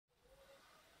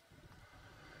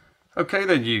Okay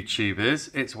then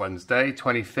YouTubers, it's Wednesday,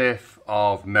 25th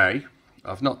of May.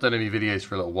 I've not done any videos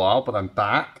for a little while, but I'm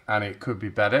back and it could be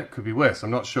better, it could be worse,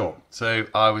 I'm not sure. So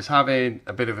I was having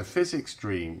a bit of a physics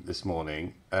dream this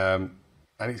morning and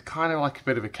it's kind of like a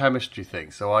bit of a chemistry thing.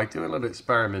 So I do a little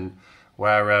experiment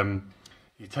where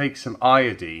you take some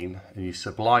iodine and you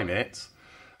sublime it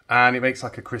and it makes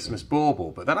like a Christmas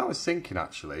bauble. But then I was thinking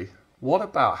actually, what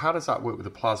about, how does that work with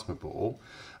a plasma ball?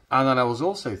 And then I was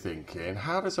also thinking,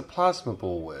 how does a plasma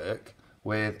ball work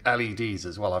with LEDs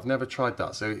as well? I've never tried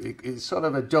that. So it's sort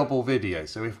of a double video.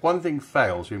 So if one thing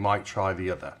fails, we might try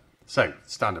the other. So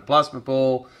standard plasma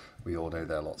ball, we all know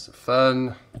they're lots of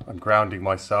fun. I'm grounding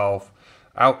myself,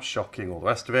 out shocking, all the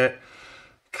rest of it.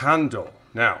 Candle.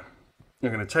 Now,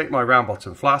 I'm going to take my round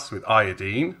bottom flask with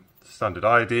iodine, standard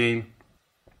iodine,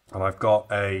 and I've got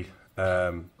a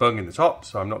bung in the top,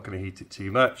 so I'm not going to heat it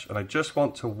too much, and I just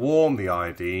want to warm the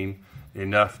iodine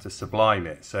enough to sublime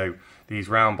it. So these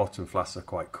round bottom flasks are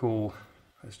quite cool.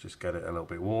 Let's just get it a little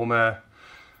bit warmer.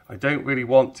 I don't really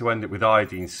want to end up with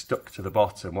iodine stuck to the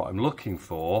bottom. What I'm looking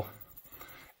for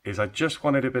is I just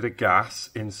wanted a bit of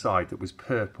gas inside that was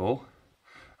purple.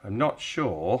 I'm not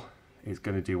sure it's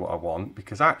going to do what I want,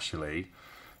 because actually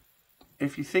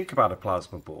if you think about a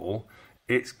plasma ball,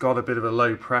 it's got a bit of a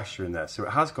low pressure in there, so it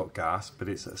has got gas, but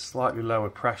it's at a slightly lower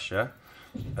pressure,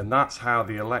 and that's how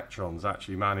the electrons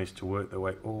actually manage to work their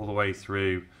way all the way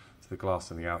through to the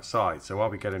glass on the outside. So are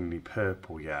we getting any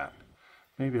purple yet?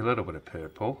 Maybe a little bit of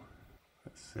purple.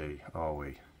 Let's see, are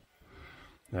we?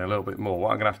 Yeah, a little bit more.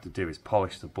 What I'm going to have to do is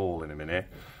polish the ball in a minute.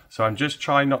 So I'm just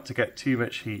trying not to get too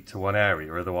much heat to one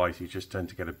area, otherwise you just tend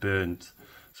to get a burnt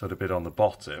sort of bit on the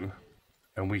bottom,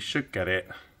 and we should get it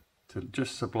to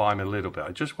just sublime a little bit.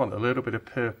 I just want a little bit of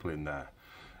purple in there.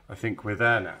 I think we're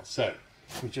there now. So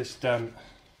we just take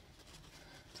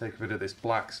a bit of this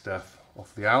black stuff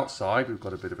off the outside. We've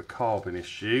got a bit of a carbon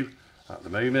issue at the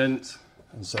moment,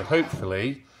 and so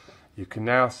hopefully you can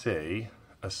now see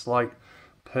a slight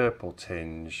purple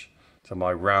tinge to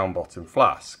my round bottom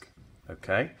flask.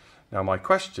 Okay, now my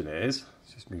question is,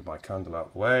 let's just move my candle out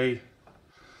of the way.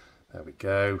 There we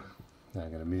go. Now I'm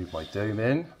going to move my dome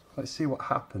in. Let's see what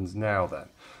happens now then.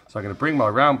 So I'm going to bring my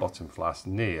round bottom flask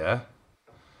near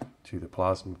to the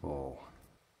plasma ball.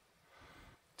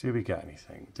 Do we get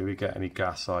anything? Do we get any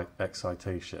gas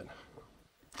excitation?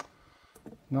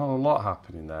 Not a lot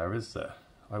happening there, is there?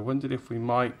 I wondered if we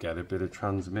might get a bit of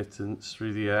transmittance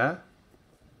through the air.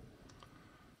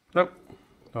 Nope,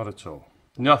 not at all.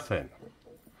 Nothing.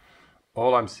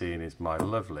 All I'm seeing is my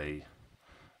lovely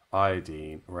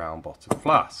iodine round bottom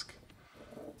flask.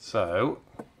 So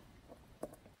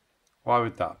why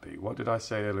would that be? What did I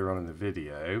say earlier on in the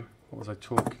video? What was I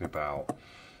talking about?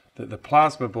 That the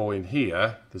plasma ball in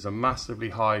here, there's a massively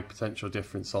high potential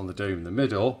difference on the dome in the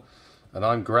middle, and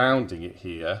I'm grounding it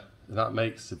here, and that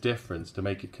makes the difference to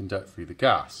make it conduct through the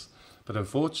gas. But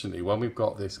unfortunately, when we've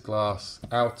got this glass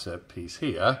outer piece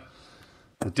here,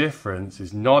 the difference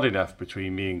is not enough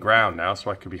between me and ground now,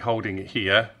 so I could be holding it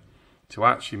here to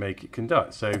actually make it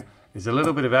conduct. So there's a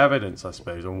little bit of evidence, I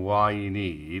suppose, on why you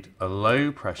need a low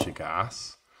pressure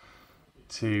gas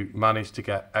to manage to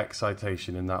get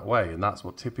excitation in that way. And that's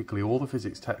what typically all the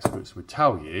physics textbooks would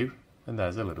tell you. And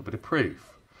there's a little bit of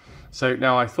proof. So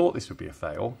now I thought this would be a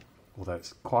fail, although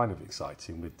it's kind of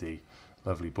exciting with the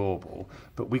lovely bauble.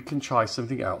 But we can try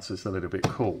something else that's a little bit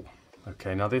cool.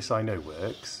 Okay, now this I know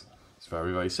works. It's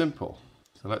very, very simple.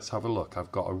 So let's have a look.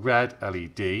 I've got a red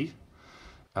LED,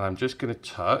 and I'm just going to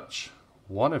touch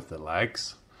one of the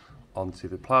legs onto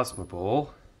the plasma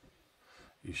ball.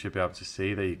 You should be able to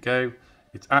see, there you go,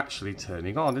 it's actually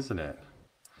turning on, isn't it?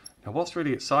 Now what's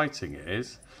really exciting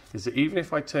is that even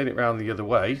if I turn it around the other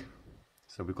way,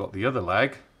 so we've got the other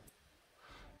leg,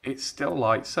 it still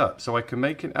lights up. So I can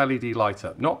make an LED light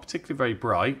up, not particularly very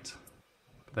bright,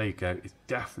 but there you go, it's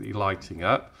definitely lighting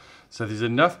up. So there's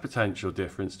enough potential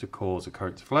difference to cause a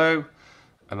current to flow.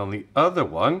 And on the other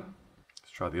one,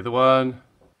 let's try the other one.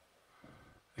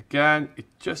 Again, it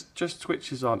just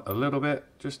switches on a little bit,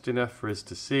 just enough for us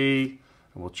to see,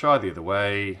 and we'll try the other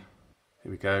way.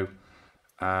 Here we go,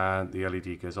 and the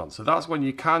LED goes on. So that's one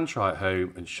you can try at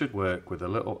home and should work with a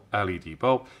little LED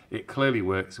bulb. It clearly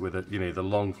works with the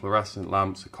long fluorescent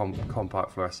lamps, the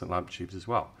compact fluorescent lamp tubes as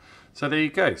well. So there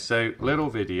you go. So little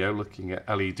video looking at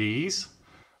LEDs,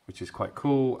 which is quite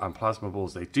cool, and plasma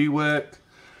balls. They do work,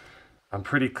 and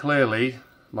pretty clearly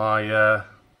my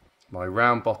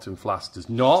round bottom flask does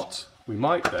not. We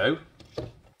might though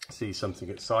see something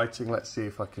exciting. Let's see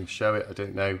if I can show it. I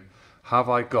don't know. Have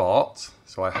I got,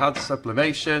 so I had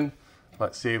sublimation.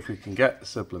 Let's see if we can get the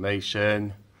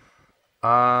sublimation.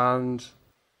 And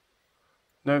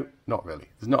No, not really.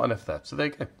 There's not enough there. So there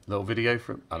you go. Little video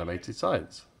from Animated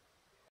Science.